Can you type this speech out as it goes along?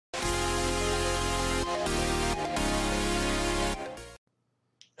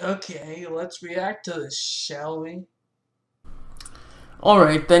Okay, let's react to this, shall we?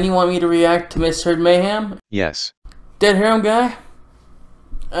 Alright, then you want me to react to Misheard Mayhem? Yes. Dead Harem guy?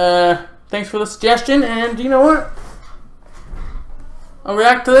 Thanks for the suggestion, and you know what? I'll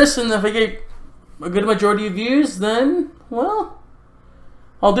react to this, and if I get a good majority of views, then, well,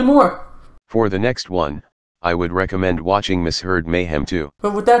 I'll do more. For the next one, I would recommend watching Misheard Mayhem 2.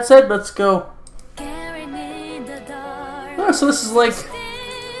 But with that said, let's go. Oh, so this is like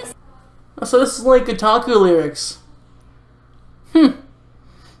otaku lyrics.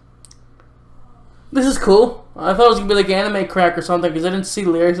 This is cool. I thought it was gonna be like anime crack or something because I didn't see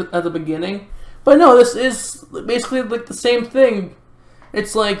lyrics at the beginning. But no, this is basically like the same thing.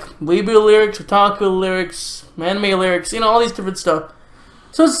 It's like weeaboo lyrics, otaku lyrics, anime lyrics, you know, all these different stuff.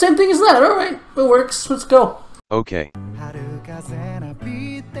 So it's the same thing as that. Alright, it works. Let's go. Okay.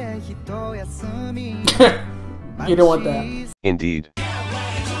 You don't want that. Indeed.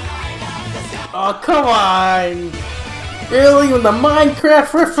 Oh, come on! Really? With the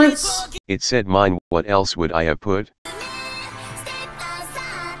Minecraft reference? It said mine, what else would I have put?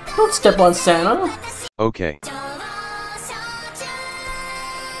 Don't step on Santa. Okay.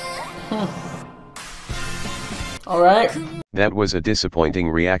 Alright. That was a disappointing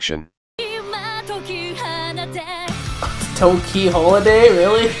reaction. Toki Holiday?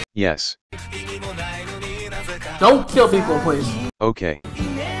 Really? Yes. Don't kill people, please. Okay.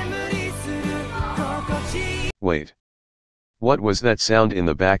 Wait. What was that sound in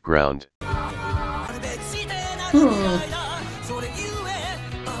the background?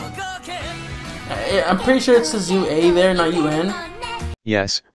 I'm pretty sure it says UA there, not UN.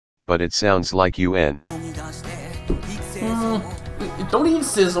 Yes, but it sounds like UN. Don't eat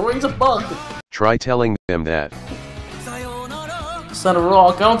Sizzle, he's a bug. Try telling them that. It's not a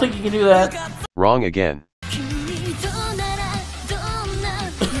rock, I don't think you can do that. Wrong again.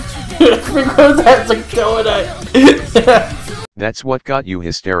 Because that's a donut. That's what got you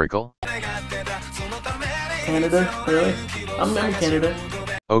hysterical? Canada? Really? I'm in Canada.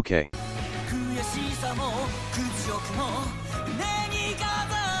 Okay.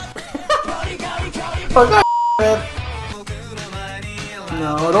 Fuck off, man.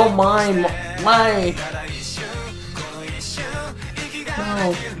 No, don't mind my.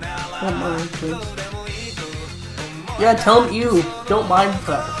 No, don't mind, please. Yeah, tell him you don't mind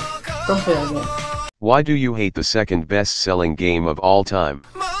that. Don't play that game. Why do you hate the second best-selling game of all time?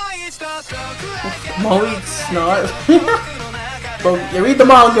 Moe Snot. But yeah, read the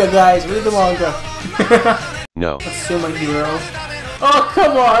manga, guys. Read the manga. No. Assume my hero. Oh,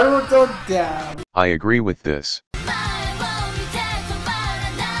 come on. Don't damn. I agree with this.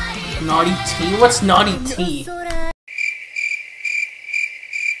 Naughty T? What's Naughty T?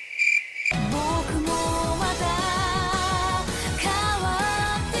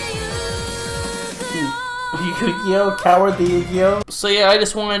 Yu-Gi-Oh! Coward the Yu-Gi-Oh! So yeah, I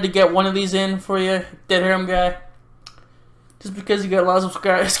just wanted to get one of these in for you, Dead Harem guy. Just because you got a lot of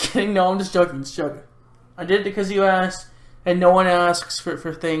subscribers. Kidding, no, I'm just joking, I did it because you asked, and no one asks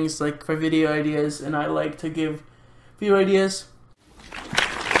for things like for video ideas, and I like to give video ideas.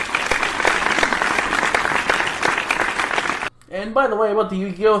 And by the way, about the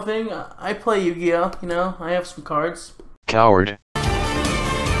Yu-Gi-Oh! Thing, I play Yu-Gi-Oh! You know, I have some cards. Coward.